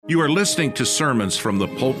You are listening to sermons from the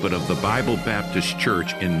pulpit of the Bible Baptist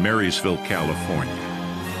Church in Marysville, California.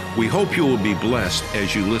 We hope you will be blessed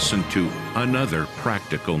as you listen to another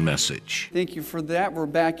practical message. Thank you for that. We're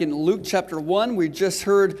back in Luke chapter 1. We just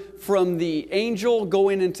heard from the angel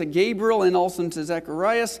going into Gabriel and also into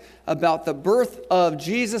Zacharias about the birth of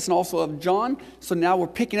Jesus and also of John. So now we're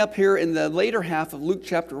picking up here in the later half of Luke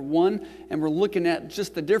chapter 1, and we're looking at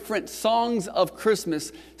just the different songs of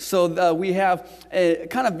Christmas. So we have a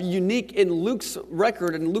kind of unique in Luke's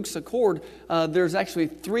record, in Luke's accord, there's actually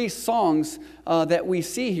 3 songs that we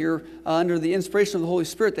see here under the inspiration of the Holy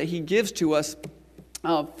Spirit that he gives to us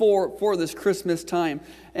for this Christmas time.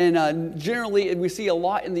 And generally, we see a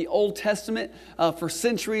lot in the Old Testament for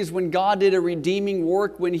centuries when God did a redeeming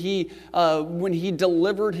work, when He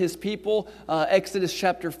delivered His people. Exodus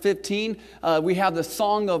chapter 15, we have the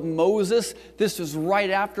Song of Moses. This was right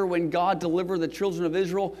after when God delivered the children of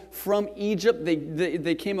Israel from Egypt.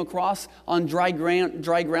 They came across on dry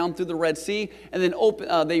ground through the Red Sea, and then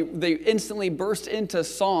they instantly burst into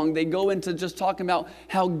song. They go into just talking about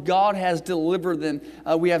how God has delivered them.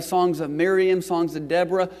 We have songs of Miriam, songs of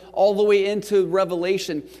Deborah, all the way into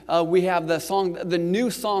Revelation. We have the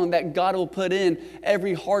new song that God will put in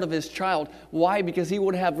every heart of His child. Why? Because He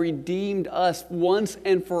would have redeemed us once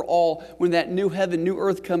and for all when that new heaven, new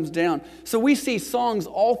earth comes down. So we see songs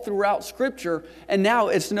all throughout Scripture, and now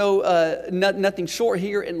it's nothing short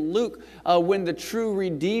here in Luke when the true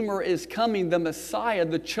Redeemer is coming, the Messiah,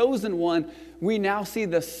 the chosen one. We now see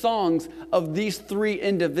the songs of these 3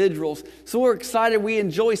 individuals. So we're excited. We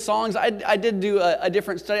enjoy songs. I did do a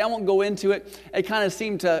different study. I won't go into it. It kind of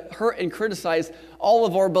seemed to hurt and criticize all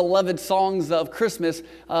of our beloved songs of Christmas,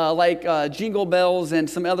 like Jingle Bells and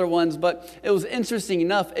some other ones. But it was interesting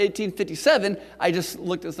enough, 1857, I just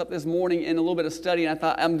looked this up this morning in a little bit of study, and I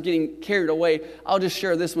thought, I'm getting carried away. I'll just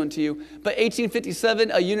share this one to you. But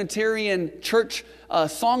 1857, a Unitarian church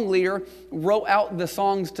song leader wrote out the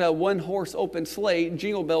songs to One Horse Open Sleigh,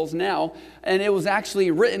 Jingle Bells Now, and it was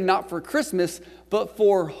actually written not for Christmas, but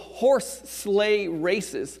for horse sleigh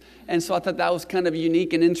races. And so I thought that was kind of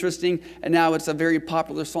unique and interesting, and now it's a very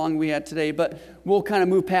popular song we had today. But we'll kind of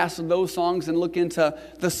move past those songs and look into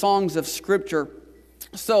the songs of Scripture.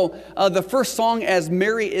 So the first song, as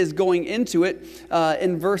Mary is going into it,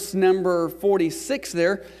 in verse number 46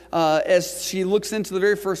 there, as she looks into the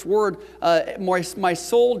very first word, my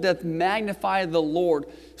soul doth magnify the Lord.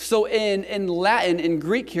 So in Latin, in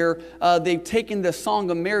Greek here, they've taken the Song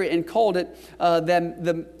of Mary and called it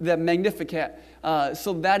the Magnificat.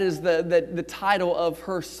 So that is the title of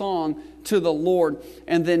her song to the Lord.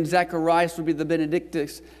 And then Zacharias would be the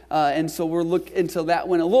Benedictus. And so we'll look into that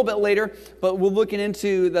one a little bit later. But we're looking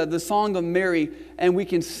into the Song of Mary, and we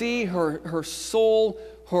can see her soul,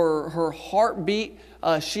 her heartbeat.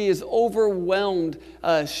 She is overwhelmed.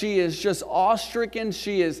 She is just awe-stricken.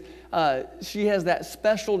 She has that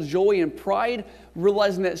special joy and pride,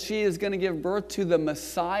 realizing that she is going to give birth to the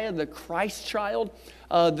Messiah, the Christ child.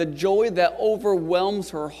 The joy that overwhelms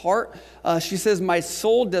her heart. She says, my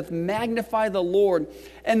soul doth magnify the Lord,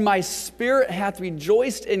 and my spirit hath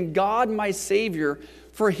rejoiced in God my Savior,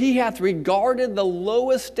 for He hath regarded the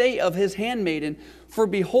low estate of His handmaiden. For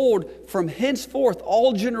behold, from henceforth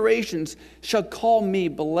all generations shall call me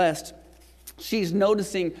blessed. She's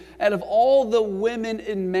noticing, out of all the women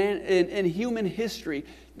in human history,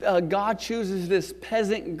 God chooses this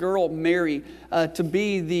peasant girl, Mary, to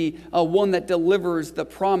be the one that delivers the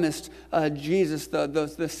promised Jesus,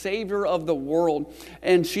 the Savior of the world.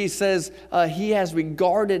 And she says, He has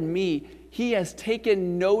regarded me. He has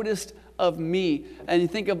taken notice of me. And you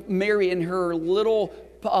think of Mary in her little,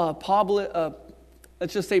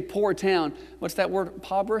 let's just say poor town. What's that word?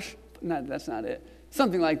 Impoverished? No, that's not it.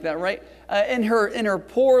 Something like that, right? In her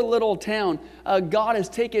poor little town, God has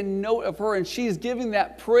taken note of her, and she's giving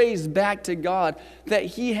that praise back to God that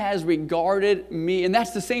He has regarded me. And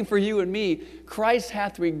that's the same for you and me. Christ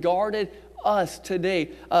hath regarded us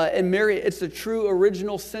today. And Mary, it's the true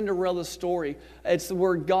original Cinderella story. It's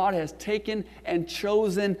where God has taken and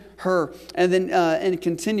chosen her. And then and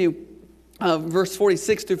continue. Verse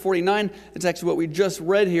 46 through 49, it's actually what we just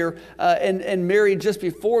read here. And Mary, just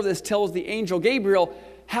before this, tells the angel Gabriel,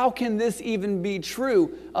 how can this even be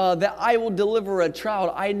true, that I will deliver a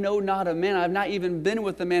child? I know not a man. I've not even been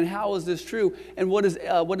with a man. How is this true? And what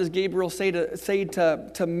does Gabriel say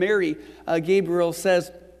to Mary? Gabriel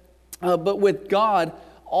says, but with God,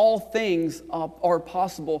 all things are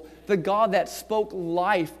possible. the God that spoke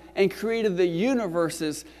life and created the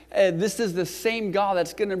universes. This is the same God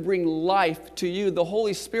that's going to bring life to you. The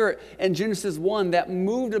Holy Spirit in Genesis 1 that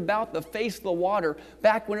moved about the face of the water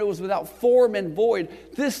back when it was without form and void.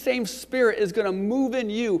 This same Spirit is going to move in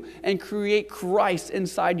you and create Christ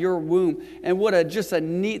inside your womb. And what just a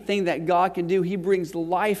neat thing that God can do. He brings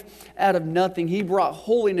life out of nothing. He brought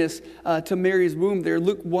holiness to Mary's womb there.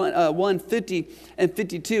 Luke 1, 50 and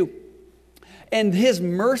 52. And his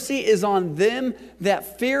mercy is on them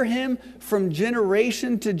that fear him from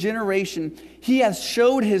generation to generation. He has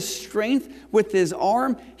showed his strength with his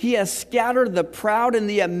arm. He has scattered the proud in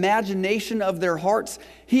the imagination of their hearts.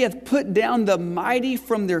 He hath put down the mighty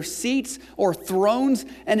from their seats or thrones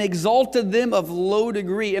and exalted them of low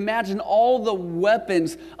degree. Imagine all the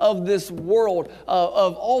weapons of this world,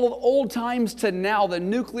 of all of old times to now, the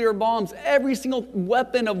nuclear bombs, every single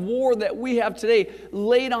weapon of war that we have today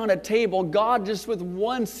laid on a table. God just with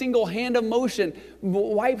one single hand of motion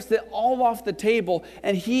wipes it all off the table,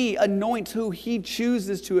 and he anoints who he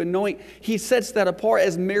chooses to anoint. He sets that apart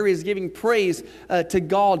as Mary is giving praise to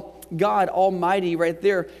God Almighty right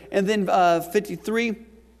there. And then 53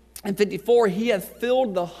 and 54, he hath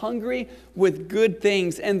filled the hungry with good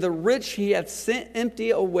things, and the rich he hath sent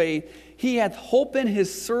empty away. He hath holpen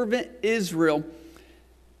his servant Israel,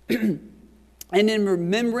 and in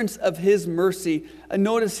remembrance of his mercy.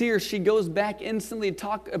 Notice here, she goes back instantly to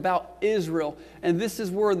talk about Israel. And this is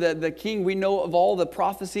where the king, we know of all the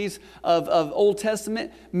prophecies of Old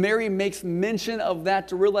Testament. Mary makes mention of that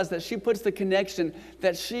to realize that she puts the connection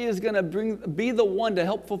that she is going to be the one to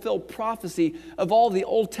help fulfill prophecy of all the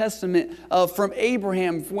Old Testament from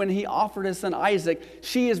Abraham when he offered his son Isaac.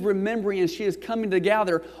 She is remembering and she is coming to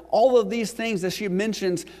gather all of these things that she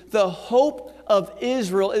mentions. The hope of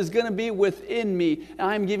Israel is going to be within me, and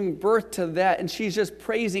I'm giving birth to that. And she's just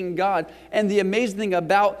praising God. And the amazing thing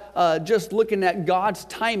about just looking at God's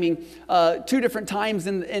timing, two different times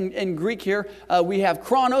in Greek here, we have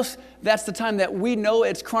chronos. That's the time that we know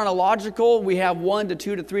it's chronological. We have 1 to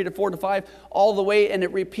 2 to 3 to 4 to 5 all the way, and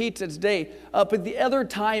it repeats its day. But the other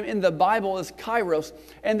time in the Bible is kairos,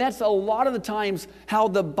 and that's a lot of the times how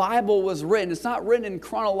the Bible was written. It's not written in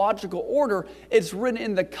chronological order. It's written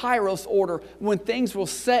in the kairos order, when things will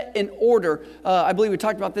set in order. I believe we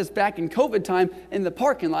talked about this back in COVID time in the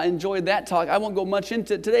parking lot. I enjoyed that talk. I won't go much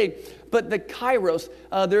into it today. But the kairos,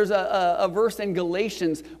 there's a verse in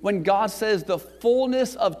Galatians when God says the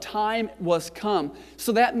fullness of time was come.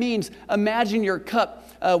 So that means, imagine your cup.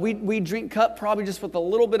 We drink cup probably just with a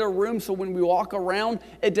little bit of room, so when we walk around,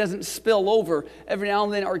 it doesn't spill over. Every now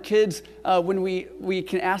and then our kids, when we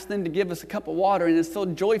can ask them to give us a cup of water, and it's so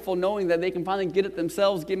joyful knowing that they can finally get it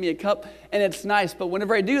themselves, give me a cup, and it's nice. But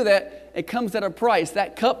whenever I do that, it comes at a price.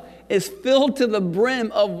 That cup is filled to the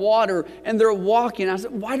brim of water, and they're walking. I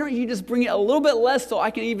said, why don't you just bring it a little bit less so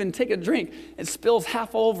I can even take a drink? It spills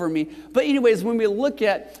half over me. But anyways, when we look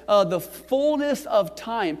at the fullness of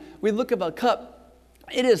time, we look at a cup.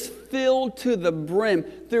 It is filled to the brim.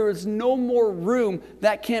 There is no more room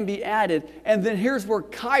that can be added. And then here's where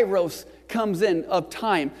kairos comes in of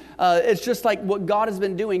time. It's just like what God has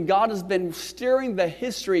been doing. God has been steering the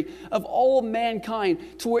history of all of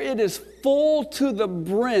mankind to where it is full to the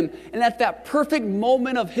brim. And at that perfect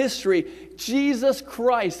moment of history, Jesus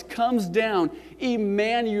Christ comes down,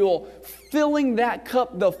 Emmanuel, filling that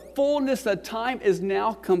cup. The fullness of time is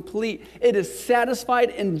now complete. It is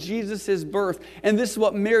satisfied in Jesus' birth. And this is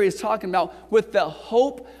what Mary is talking about with the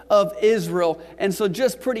hope of Israel. And so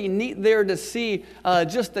just pretty neat there to see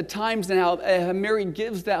just the times and how Mary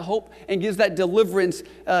gives that hope and gives that deliverance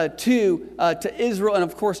to Israel and,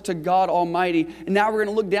 of course, to God Almighty. And now we're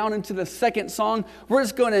going to look down into the second song. We're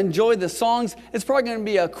just going to enjoy the songs. It's probably going to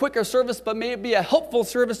be a quicker service, but may it be a helpful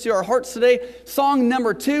service to our hearts today. Song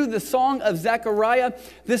number 2, the Song of Zechariah.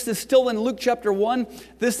 This is still in Luke chapter 1.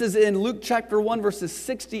 This is in Luke chapter 1, verses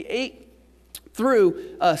 68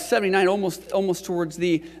 through 79, almost towards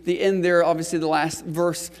the end there. Obviously, the last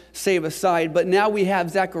verse save aside. But now we have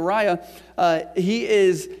Zechariah. He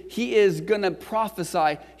is going to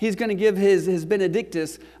prophesy. He's going to give his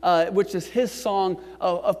Benedictus, which is his song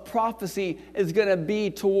of prophecy, is going to be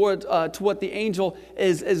to what the angel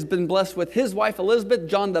has been blessed with. His wife Elizabeth,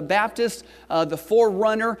 John the Baptist, the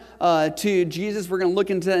forerunner to Jesus. We're going to look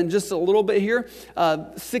into that in just a little bit here.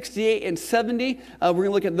 68 and 70. We're going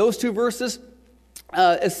to look at those two verses.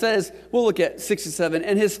 It says, we'll look at 67.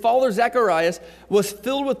 And his father Zacharias was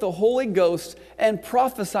filled with the Holy Ghost and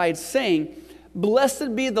prophesied, saying,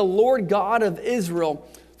 Blessed be the Lord God of Israel,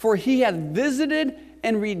 for he hath visited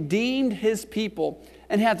and redeemed his people,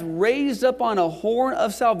 and hath raised up on a horn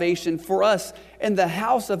of salvation for us in the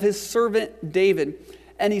house of his servant David,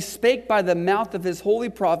 and he spake by the mouth of his holy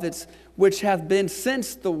prophets, which hath been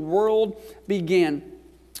since the world began.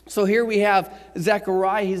 So here we have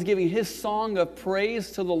Zechariah. He's giving his song of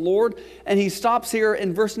praise to the Lord. And he stops here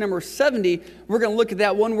in verse number 70. We're going to look at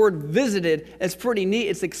that one word, visited. It's pretty neat.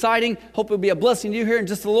 It's exciting. Hope it'll be a blessing to you here in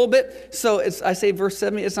just a little bit. So I say verse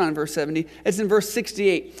 70. It's not in verse 70. It's in verse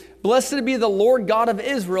 68. Blessed be the Lord God of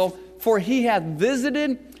Israel, for he hath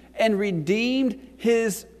visited and redeemed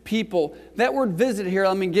his people. That word visit here,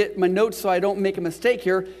 let me get my notes so I don't make a mistake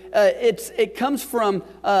here. It comes from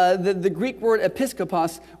the Greek word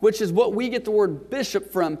episkopos, which is what we get the word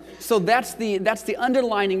bishop from. So that's the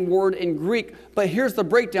underlining word in Greek. But here's the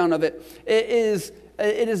breakdown of it. It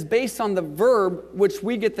is based on the verb, which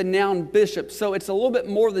we get the noun bishop. So it's a little bit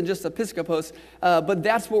more than just episkopos, but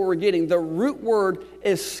that's what we're getting. The root word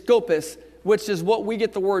is scopus, which is what we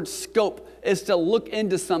get the word scope, is to look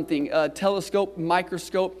into something, telescope,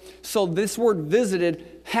 microscope. So this word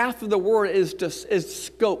visited, half of the word is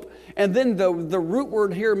scope. And then the root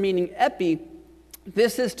word here meaning epi,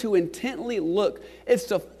 this is to intently look. It's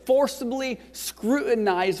to forcibly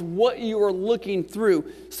scrutinize what you are looking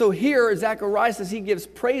through. So here, Zechariah, as he gives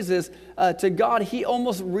praises to God, he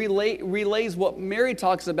almost relays what Mary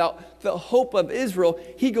talks about, the hope of Israel.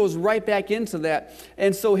 He goes right back into that.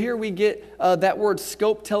 And so here we get that word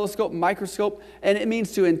scope, telescope, microscope, and it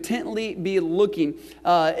means to intently be looking.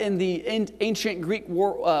 In the ancient Greek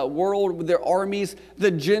world, with their armies,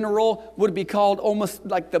 the general would be called almost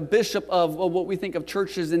like the bishop of what we think of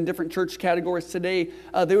churches in different church categories today.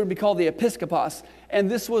 They would be called the episkopos. And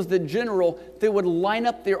this was the general. They would line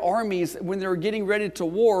up their armies when they were getting ready to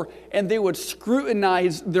war, and they would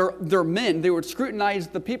scrutinize their men. They would scrutinize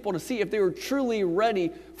the people to see if they were truly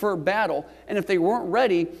ready for battle. And if they weren't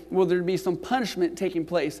ready, well, there'd be some punishment taking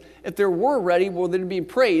place. If they were ready, well, there'd be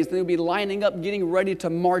praise. They'd be lining up, getting ready to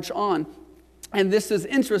march on. And this is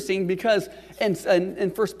interesting because in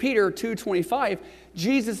 1 Peter 2:25,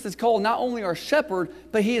 Jesus is called not only our shepherd,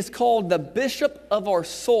 but he is called the bishop of our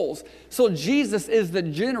souls. So Jesus is the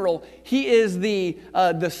general. He is the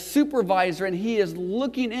supervisor, and he is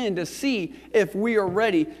looking in to see if we are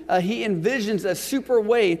ready. He envisions a super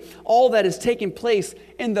way all that is taking place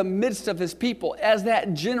in the midst of his people. As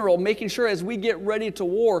that general, making sure as we get ready to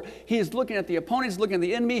war, he is looking at the opponents, looking at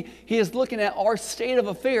the enemy. He is looking at our state of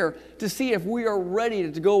affair to see if we are ready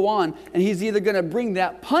to go on. And he's either going to bring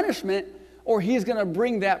that punishment or he's going to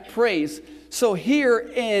bring that praise. So here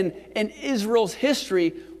in Israel's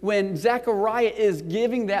history, when Zechariah is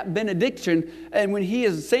giving that benediction, and when he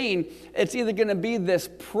is saying it's either going to be this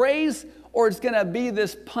praise or it's going to be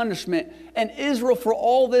this punishment. And Israel, for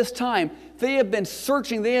all this time, they have been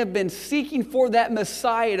searching, they have been seeking for that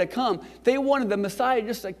Messiah to come. They wanted the Messiah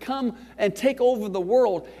just to come and take over the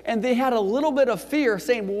world. And they had a little bit of fear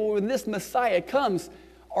saying, well, when this Messiah comes,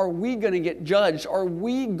 are we going to get judged? Are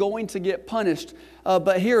we going to get punished?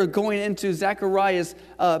 But here, going into Zechariah's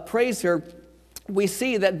praise here, we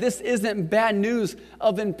see that this isn't bad news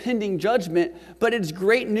of impending judgment, but it's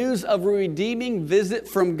great news of a redeeming visit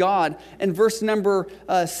from God. In verse number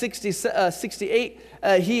 68,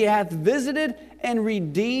 he hath visited and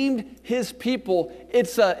redeemed his people.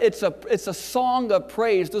 It's a song of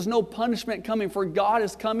praise. There's no punishment coming, for God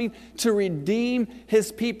is coming to redeem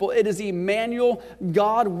his people. It is Emmanuel,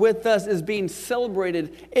 God with us, is being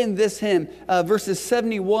celebrated in this hymn. Verses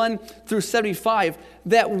 71 through 75,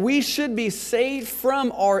 that we should be saved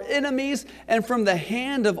from our enemies and from the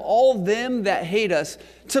hand of all them that hate us,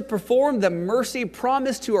 to perform the mercy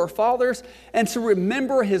promised to our fathers, and to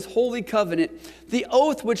remember his holy covenant, the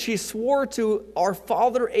oath which he swore to our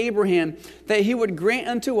father Abraham, that he would grant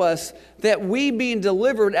unto us, that we, being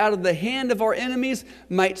delivered out of the hand of our enemies,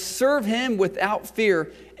 might serve him without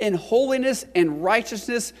fear, in holiness and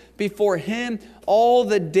righteousness before him all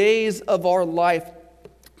the days of our life.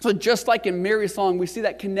 So just like in Mary's song, we see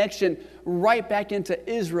that connection right back into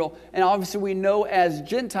Israel. And obviously we know as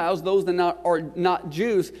Gentiles, those that are not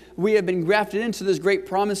Jews, we have been grafted into this great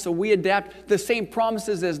promise, so we adapt the same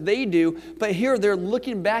promises as they do. But here they're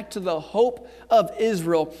looking back to the hope of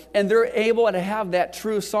Israel, and they're able to have that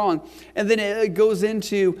true song. And then it goes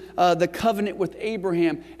into the covenant with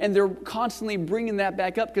Abraham, and they're constantly bringing that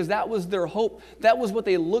back up because that was their hope. That was what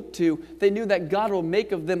they looked to. They knew that God will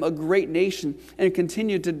make of them a great nation and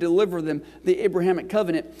continue to deliver them the Abrahamic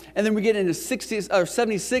covenant. And then we get into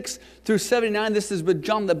 76 through 79. This is with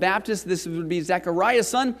John the Baptist. This would be Zechariah's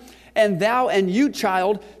son. And thou and you,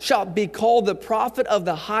 child, shalt be called the prophet of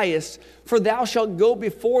the highest, for thou shalt go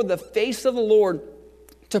before the face of the Lord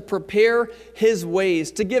to prepare his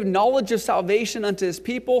ways, to give knowledge of salvation unto his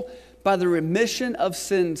people by the remission of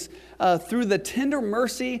sins, through the tender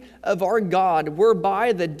mercy of our God,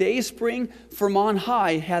 whereby the dayspring from on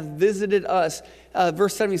high hath visited us.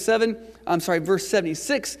 Verse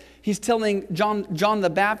 76, he's telling John the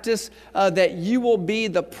Baptist that you will be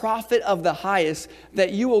the prophet of the highest,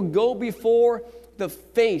 that you will go before the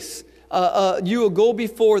face, of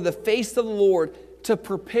the Lord to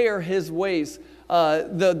prepare his ways.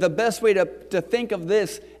 The best way to think of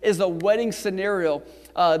this is a wedding scenario.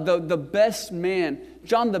 The best man,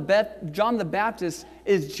 John the Baptist,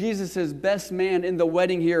 is Jesus' best man in the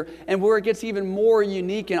wedding here. And where it gets even more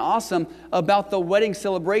unique and awesome about the wedding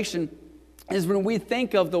celebration is when we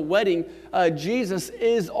think of the wedding, Jesus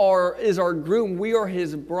is our groom. We are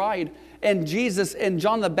his bride. And Jesus and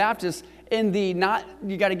John the Baptist, you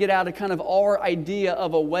got to get out of kind of our idea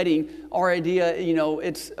of a wedding. Our idea,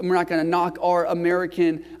 we're not going to knock our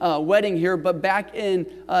American wedding here, but back in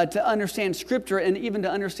to understand Scripture and even to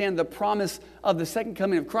understand the promise of the second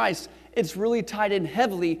coming of Christ, it's really tied in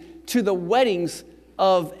heavily to the weddings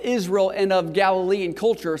of Israel and of Galilean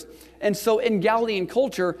cultures. And so in Galilean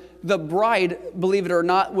culture, the bride, believe it or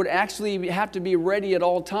not, would actually have to be ready at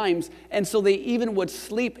all times. And so they even would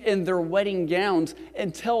sleep in their wedding gowns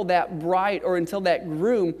until that bride or until that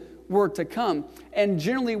groom were to come. And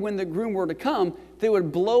generally when the groom were to come, they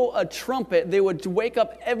would blow a trumpet. They would wake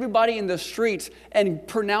up everybody in the streets and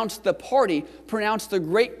pronounce the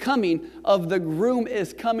great coming of the groom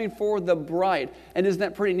is coming for the bride. And isn't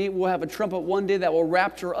that pretty neat? We'll have a trumpet one day that will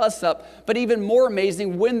rapture us up. But even more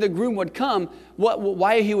amazing, when the groom would come,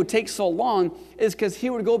 why he would take so long is because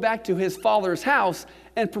he would go back to his father's house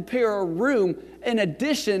and prepare a room in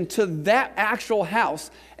addition to that actual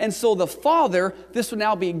house. And so the Father, this would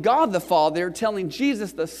now be God the Father, telling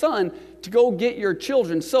Jesus the Son to go get your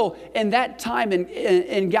children. So in that time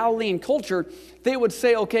in Galilean culture, they would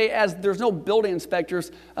say, okay, as there's no building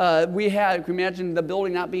inspectors, we can imagine the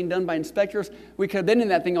building not being done by inspectors. We could have been in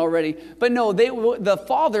that thing already. But no, the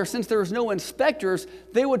Father, since there was no inspectors,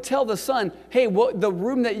 they would tell the Son, hey, the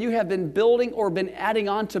room that you have been building or been adding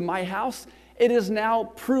on to my house, it is now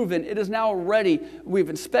proven. It is now ready.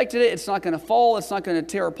 We've inspected it. It's not going to fall. It's not going to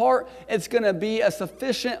tear apart. It's going to be a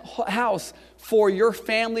sufficient house for your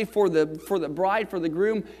family, for the bride, for the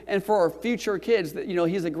groom, and for our future kids. That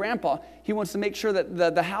he's a grandpa. He wants to make sure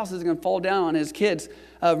that the house isn't going to fall down on his kids.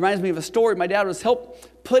 Reminds me of a story. My dad was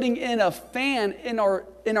putting in a fan in our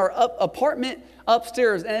apartment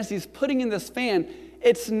upstairs, and as he's putting in this fan,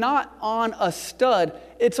 it's not on a stud.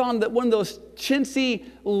 It's on one of those chintzy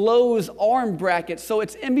Lowe's arm brackets. So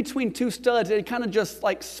it's in between two studs. And it kind of just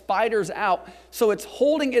like spiders out. So it's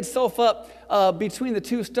holding itself up between the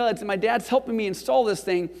two studs. And my dad's helping me install this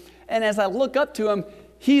thing. And as I look up to him,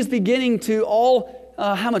 he's beginning to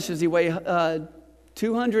how much does he weigh?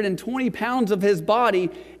 220 pounds of his body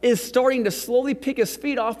is starting to slowly pick his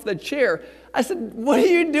feet off the chair. I said, what are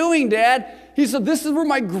you doing, Dad? He said, this is where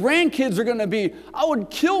my grandkids are going to be. I would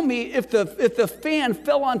kill me if the fan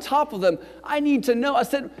fell on top of them. I need to know. I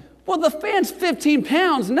said, well, the fan's 15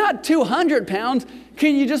 pounds, not 200 pounds.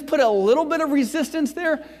 Can you just put a little bit of resistance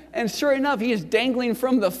there? And sure enough, he is dangling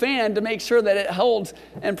from the fan to make sure that it holds.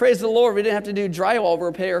 And praise the Lord, we didn't have to do drywall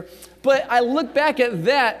repair. But I look back at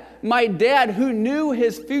that, my dad, who knew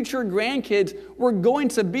his future grandkids were going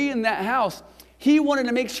to be in that house, he wanted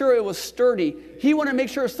to make sure it was sturdy. He wanted to make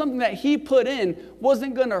sure something that he put in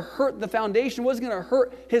wasn't going to hurt the foundation, wasn't going to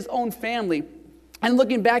hurt his own family. And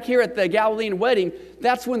looking back here at the Galilean wedding,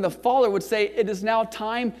 that's when the father would say, it is now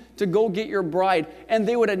time to go get your bride. And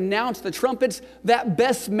they would announce the trumpets. That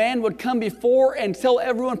best man would come before and tell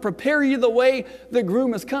everyone, prepare you the way, the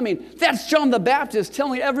groom is coming. That's John the Baptist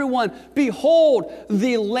telling everyone, behold,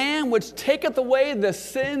 the Lamb which taketh away the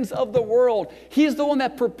sins of the world. He's the one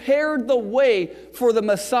that prepared the way for the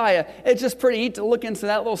Messiah. It's just pretty neat to look into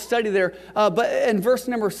that little study there. But in verse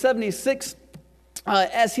number 76,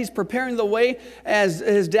 as he's preparing the way, as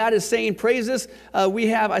his dad is saying praises, we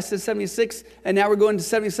have, I said 76, and now we're going to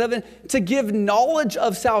 77, to give knowledge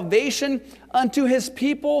of salvation unto his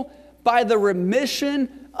people by the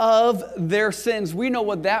remission of their sins. We know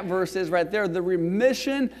what that verse is right there, the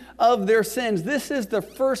remission of their sins. This is the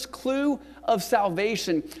first clue of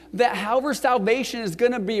salvation, that however salvation is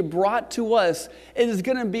going to be brought to us, it is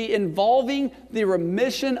going to be involving the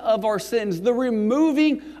remission of our sins, the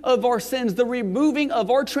removing of our sins, the removing of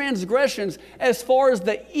our transgressions as far as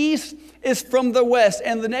the east is from the west.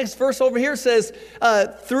 And the next verse over here says,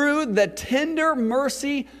 through the tender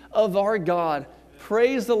mercy of our God.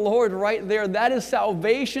 Praise the Lord right there. That is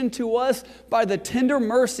salvation to us by the tender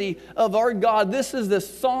mercy of our God. This is the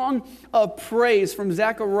song of praise from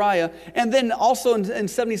Zechariah. And then also in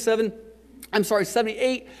 77,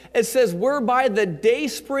 78, it says, whereby the day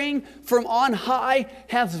spring from on high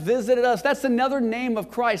hath visited us. That's another name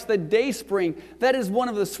of Christ, the day spring. That is one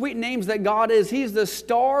of the sweet names that God is. He's the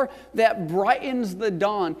star that brightens the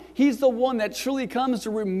dawn. He's the one that truly comes to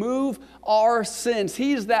remove our sins.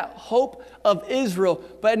 He's that hope of Israel,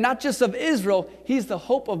 but not just of Israel. He's the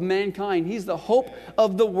hope of mankind. He's the hope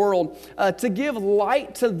of the world. To give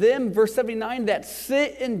light to them, verse 79, that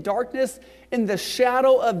sit in darkness in the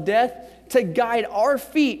shadow of death, to guide our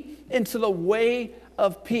feet into the way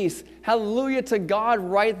of peace. Hallelujah to God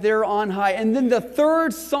right there on high. And then the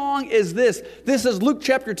third song is this. This is Luke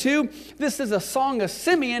chapter 2. This is a song of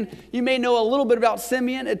Simeon. You may know a little bit about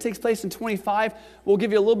Simeon. It takes place in 25. We'll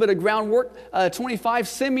give you a little bit of groundwork. 25,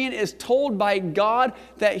 Simeon is told by God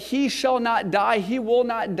that he shall not die. He will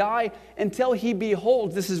not die until he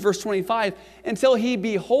beholds, this is verse 25, until he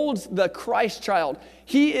beholds the Christ child.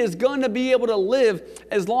 He is going to be able to live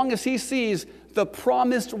as long as he sees the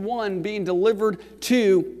promised one being delivered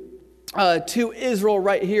to Israel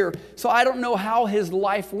right here. So I don't know how his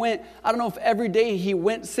life went. I don't know if every day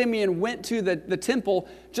Simeon went to the temple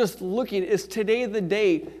just looking. Is today the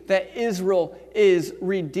day that Israel is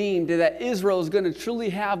redeemed, that Israel is going to truly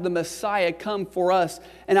have the Messiah come for us?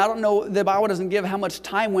 And I don't know, the Bible doesn't give how much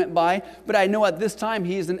time went by, but I know at this time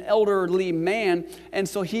he's an elderly man, and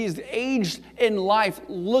so he's aged in life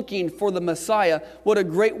looking for the Messiah. What a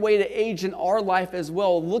great way to age in our life as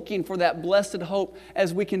well, looking for that blessed hope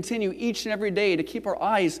as we continue each and every day to keep our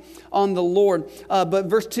eyes on the Lord. But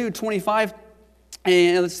verse 2, 25,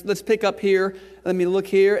 and let's pick up here. Let me look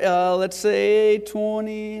here. Let's say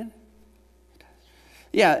 20.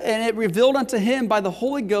 Yeah, and it revealed unto him by the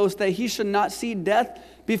Holy Ghost that he should not see death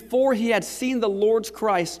before he had seen the Lord's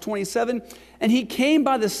Christ. 27, and he came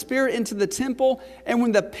by the Spirit into the temple, and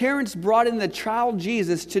when the parents brought in the child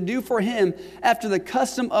Jesus to do for him after the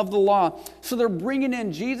custom of the law. So they're bringing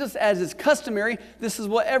in Jesus as is customary. This is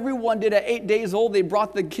what everyone did at 8 days old. They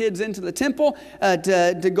brought the kids into the temple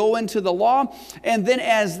to go into the law. And then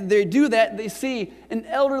as they do that, they see an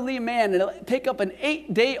elderly man pick up an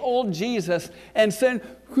 8-day-old Jesus and send,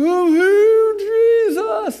 "Come here,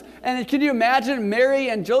 Jesus." And can you imagine Mary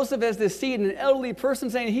and Joseph as they see an elderly person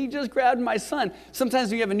saying, "He just grabbed my son." Sometimes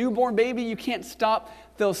when you have a newborn baby, you can't stop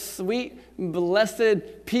those sweet,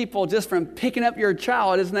 blessed people just from picking up your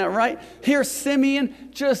child. Isn't that right? Here's Simeon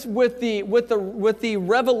just with the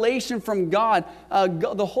revelation from God,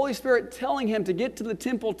 the Holy Spirit telling him to get to the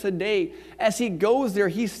temple today. As he goes there,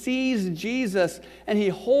 he sees Jesus and he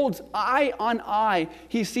holds eye on eye.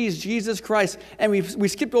 He sees Jesus Christ. And we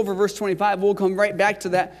skipped over verse 25. We'll come right back to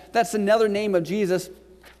that. That's another name of Jesus.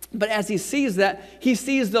 But as he sees that, he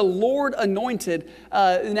sees the Lord anointed.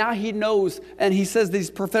 Now he knows, and he says these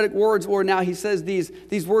prophetic words, or now he says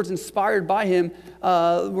these words inspired by him.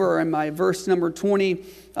 Where am I? Verse number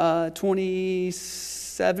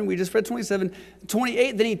 27. We just read 27.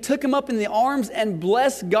 28, then he took him up in the arms and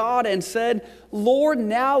blessed God and said, "Lord,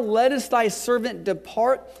 now lettest thy servant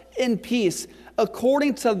depart in peace,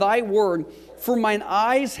 according to thy word. For mine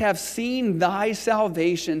eyes have seen thy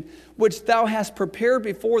salvation, which thou hast prepared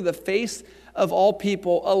before the face of all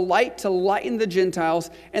people, a light to lighten the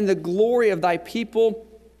Gentiles and the glory of thy people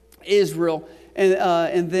Israel."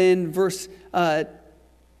 And then verse,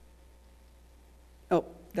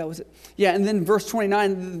 that was it. Yeah, and then verse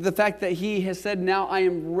 29, the fact that he has said, "Now I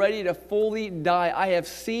am ready to fully die. I have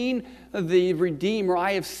seen the Redeemer.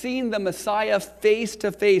 I have seen the Messiah face to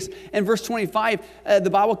face." And verse 25, the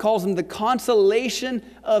Bible calls him the consolation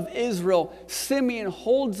of Israel. Simeon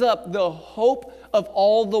holds up the hope of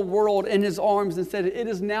all the world in his arms and said, "It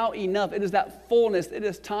is now enough. It is that fullness. It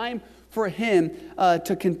is time for him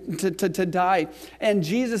to die." And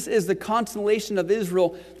Jesus is the consolation of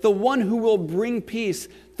Israel, the one who will bring peace,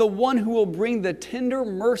 the one who will bring the tender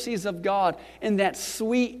mercies of God in that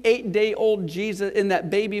sweet 8-day-old Jesus in that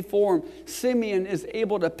baby form. Simeon is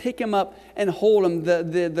able to pick him up and hold him,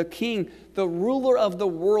 the king, the ruler of the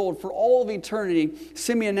world for all of eternity.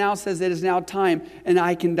 Simeon now says, "It is now time and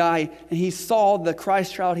I can die." And he saw the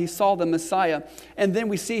Christ child. He saw the Messiah. And then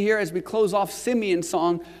we see here as we close off Simeon's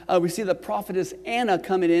song, we see the prophetess Anna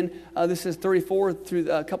coming in. This is 34 through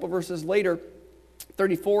a couple verses later,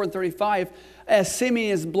 34 and 35. As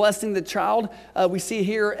Simeon is blessing the child, we see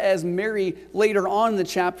here as Mary later on in the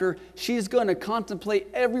chapter, she's going to contemplate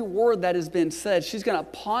every word that has been said. She's going to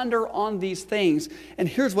ponder on these things. And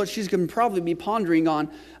here's what she's going to probably be pondering on.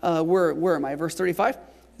 Where am I? Verse 35?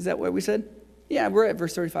 Is that what we said? Yeah, we're at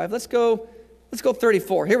verse 35. Let's go Let's go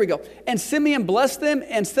 34. Here we go. And Simeon blessed them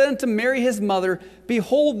and said unto Mary his mother,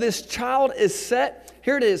 behold, this child is set,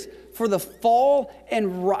 here it is, for the fall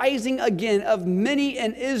and rising again of many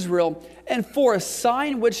in Israel, and for a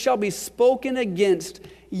sign which shall be spoken against.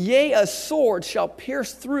 Yea, a sword shall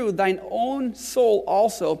pierce through thine own soul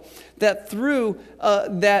also, that through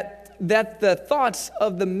that the thoughts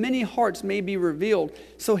of the many hearts may be revealed.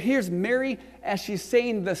 So here's Mary as she's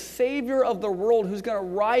saying the Savior of the world who's going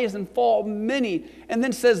to rise and fall many. And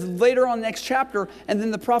then says later on next chapter, and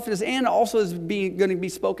then the prophetess Anna also is going to be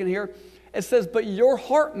spoken here. It says, but your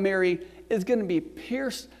heart, Mary, is going to be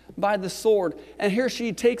pierced by the sword. And here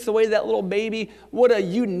she takes away that little baby. What a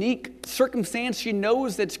unique circumstance. She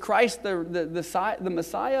knows it's Christ, the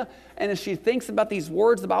Messiah. And as she thinks about these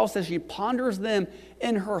words, the Bible says she ponders them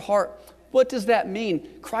in her heart. What does that mean?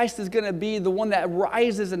 Christ is going to be the one that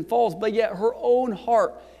rises and falls, but yet her own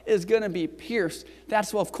heart is going to be pierced.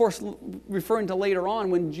 That's, of course, referring to later on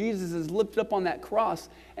when Jesus is lifted up on that cross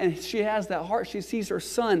and she has that heart. She sees her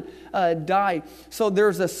son die. So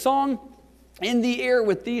there's a song in the air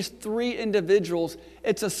with these three individuals.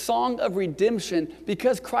 It's a song of redemption.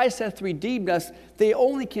 Because Christ hath redeemed us, they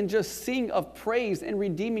only can just sing of praise and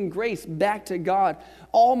redeeming grace back to God.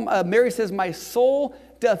 Mary says, my soul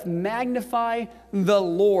doth magnify the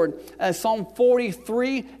Lord. Psalm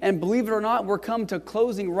 43, and believe it or not, we're come to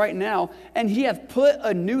closing right now. And he hath put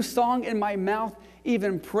a new song in my mouth,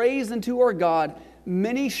 even praise unto our God.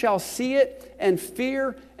 Many shall see it and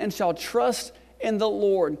fear and shall trust in the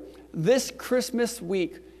Lord. This Christmas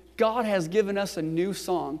week, God has given us a new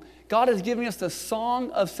song. God is giving us the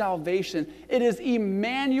song of salvation. It is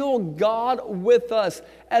Emmanuel, God with us.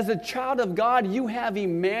 As a child of God, you have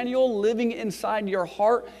Emmanuel living inside your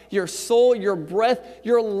heart, your soul, your breath.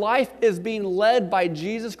 Your life is being led by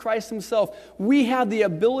Jesus Christ himself. We have the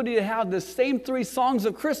ability to have the same three songs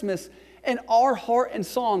of Christmas in our heart and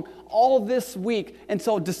song all this week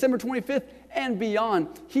until December 25th and beyond.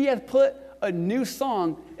 He has put a new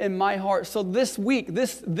song in my heart. So this week,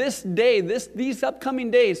 this day, these upcoming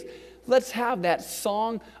days, let's have that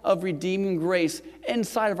song of redeeming grace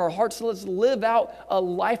inside of our hearts. So let's live out a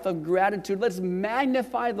life of gratitude. Let's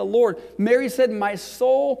magnify the Lord. Mary said, my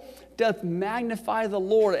soul doth magnify the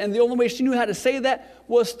Lord. And the only way she knew how to say that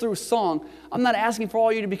was through song. I'm not asking for all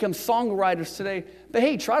of you to become songwriters today, but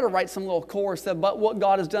hey, try to write some little chorus about what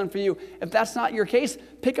God has done for you. If that's not your case,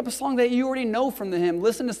 pick up a song that you already know from the hymn.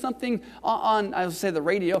 Listen to something on I would say the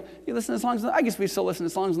radio. You listen to songs, I guess we still listen to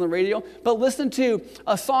songs on the radio, but listen to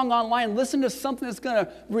a song online. Listen to something that's going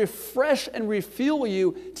to refresh and refuel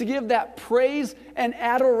you to give that praise and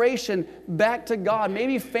adoration back to God.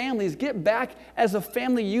 Maybe families, get back as a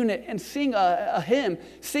family unit and sing a hymn.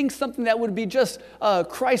 Sing something that would be just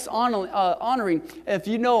Christ honoring. If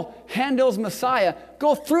you know Handel's Messiah,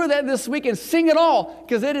 go through that this week and sing it all,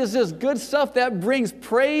 because it is just good stuff that brings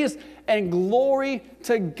praise and glory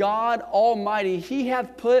to God Almighty. He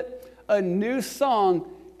hath put a new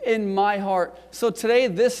song in my heart. So today,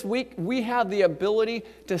 this week, we have the ability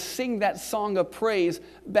to sing that song of praise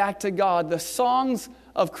back to God, the songs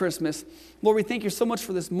of Christmas. Lord, we thank you so much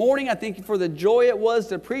for this morning. I thank you for the joy it was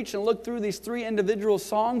to preach and look through these three individual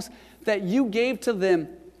songs that you gave to them.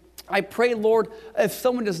 I pray, Lord, if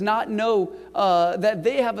someone does not know that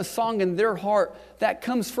they have a song in their heart, that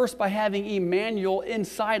comes first by having Emmanuel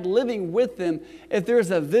inside living with them. If there's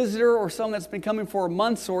a visitor or someone that's been coming for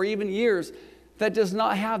months or even years that does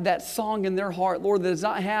not have that song in their heart, Lord, that does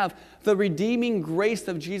not have the redeeming grace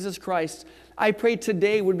of Jesus Christ, I pray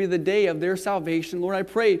today would be the day of their salvation. Lord, I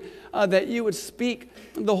pray that you would speak,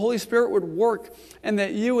 the Holy Spirit would work, and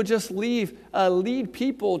that you would just lead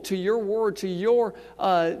people to your word, to your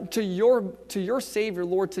Savior,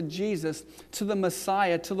 Lord, to Jesus, to the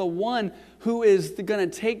Messiah, to the one who is going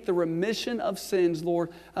to take the remission of sins, Lord,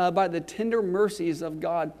 by the tender mercies of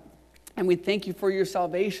God. And we thank you for your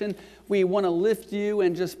salvation. We want to lift you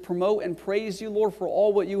and just promote and praise you, Lord, for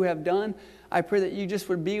all what you have done. I pray that you just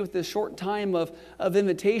would be with this short time of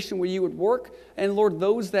invitation where you would work. And Lord,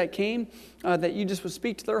 those that came, that you just would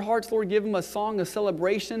speak to their hearts, Lord, give them a song of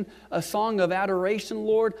celebration, a song of adoration,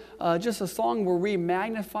 Lord, just a song where we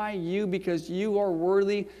magnify you because you are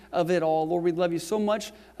worthy of it all. Lord, we love you so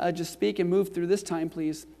much. Just speak and move through this time,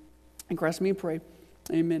 please. In Christ's name we pray.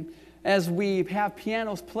 Amen. As we have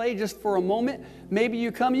pianos play just for a moment, maybe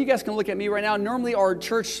you come, you guys can look at me right now. Normally our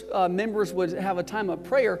church members would have a time of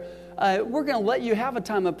prayer. We're going to let you have a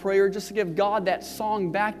time of prayer just to give God that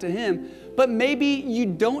song back to him. But maybe you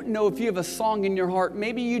don't know if you have a song in your heart.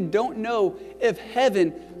 Maybe you don't know if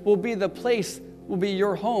heaven will be the place, will be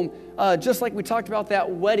your home. Just like we talked about that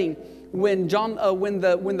wedding, when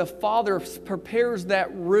the father prepares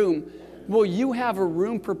that room, Will you have a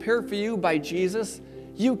room prepared for you by Jesus?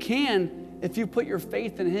 You can if you put your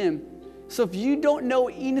faith in Him. So if you don't know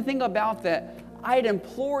anything about that, I'd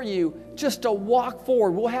implore you just to walk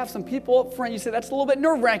forward. We'll have some people up front. You say, that's a little bit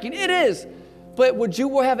nerve-wracking. It is. But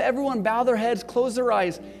we'll have everyone bow their heads, close their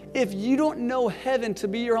eyes. If you don't know heaven to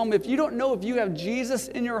be your home, if you don't know if you have Jesus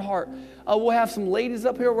in your heart, we'll have some ladies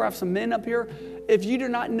up here, we'll have some men up here. If you do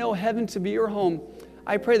not know heaven to be your home,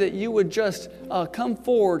 I pray that you would just come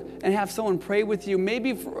forward and have someone pray with you.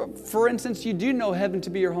 Maybe, for instance, you do know heaven to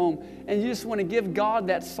be your home, and you just want to give God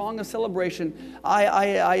that song of celebration.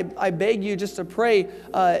 I beg you just to pray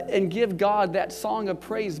and give God that song of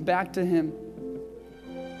praise back to Him.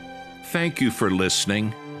 Thank you for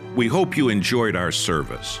listening. We hope you enjoyed our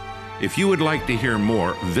service. If you would like to hear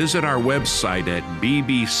more, visit our website at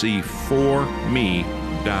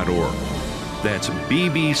bbc4me.org. That's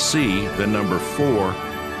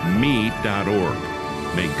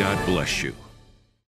bbc4me.org. May God bless you.